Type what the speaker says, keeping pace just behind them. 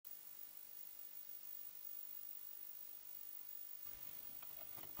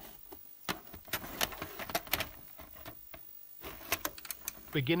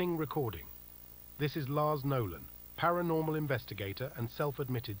Beginning recording. This is Lars Nolan, paranormal investigator and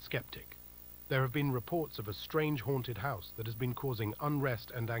self-admitted skeptic. There have been reports of a strange haunted house that has been causing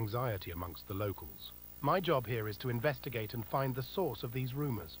unrest and anxiety amongst the locals. My job here is to investigate and find the source of these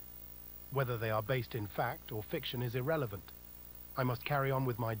rumors. Whether they are based in fact or fiction is irrelevant. I must carry on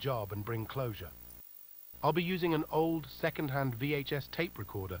with my job and bring closure. I'll be using an old second-hand VHS tape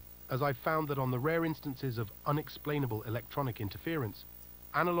recorder, as I've found that on the rare instances of unexplainable electronic interference,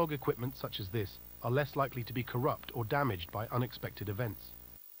 analog equipment such as this are less likely to be corrupt or damaged by unexpected events.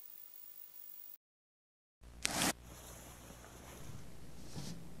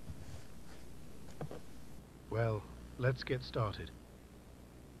 Well, let's get started.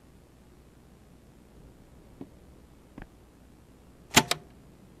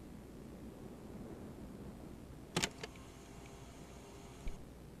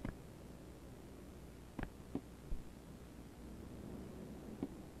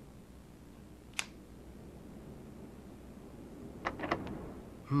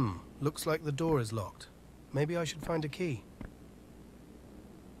 Looks like the door is locked. Maybe I should find a key.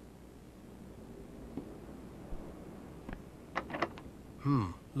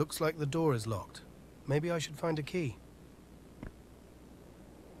 Looks like the door is locked. Maybe I should find a key.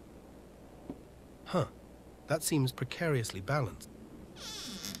 That seems precariously balanced.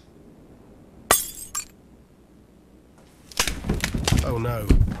 Oh no.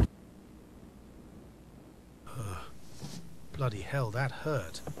 Bloody hell, that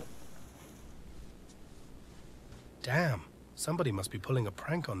hurt. Damn, somebody must be pulling a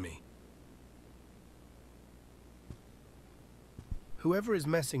prank on me. Whoever is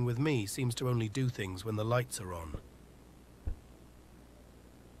messing with me seems to only do things when the lights are on.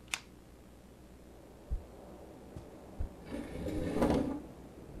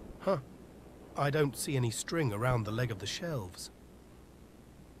 I don't see any string around the leg of the shelves.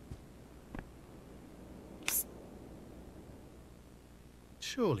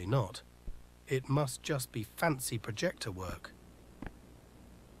 Surely not. It must just be fancy projector work.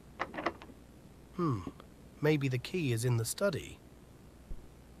 Maybe the key is in the study.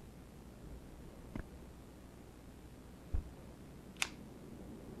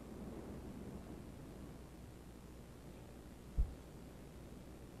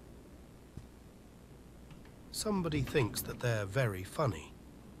 Somebody thinks that they're very funny.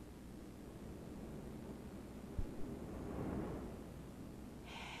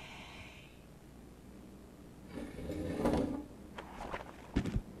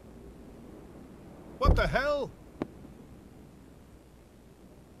 What the hell?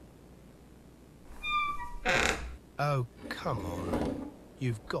 Oh, come on.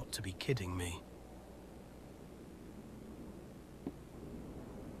 You've got to be kidding me.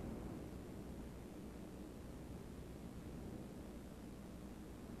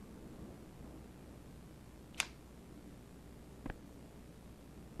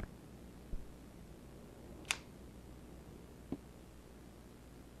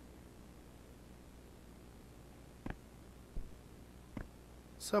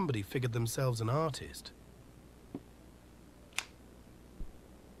 Somebody figured themselves an artist.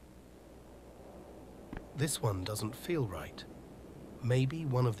 This one doesn't feel right. Maybe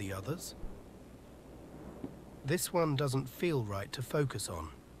one of the others? This one doesn't feel right to focus on.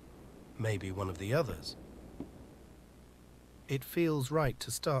 Maybe one of the others. It feels right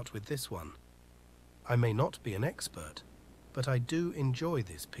to start with this one. I may not be an expert, but I do enjoy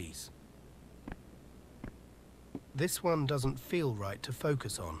this piece. This one doesn't feel right to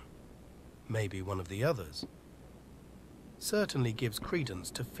focus on. Maybe one of the others. Certainly gives credence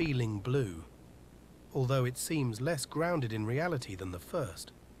to feeling blue, although it seems less grounded in reality than the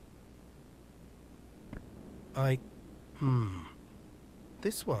first.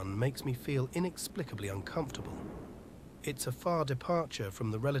 This one makes me feel inexplicably uncomfortable. It's a far departure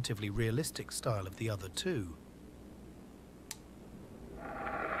from the relatively realistic style of the other two.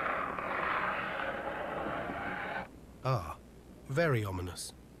 Very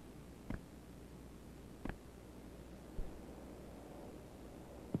ominous.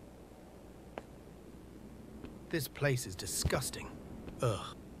 This place is disgusting.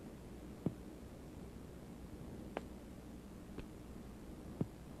 Ugh.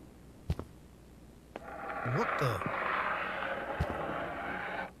 What the?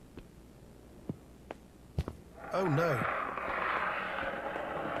 Oh no.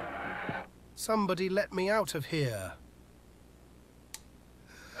 Somebody let me out of here.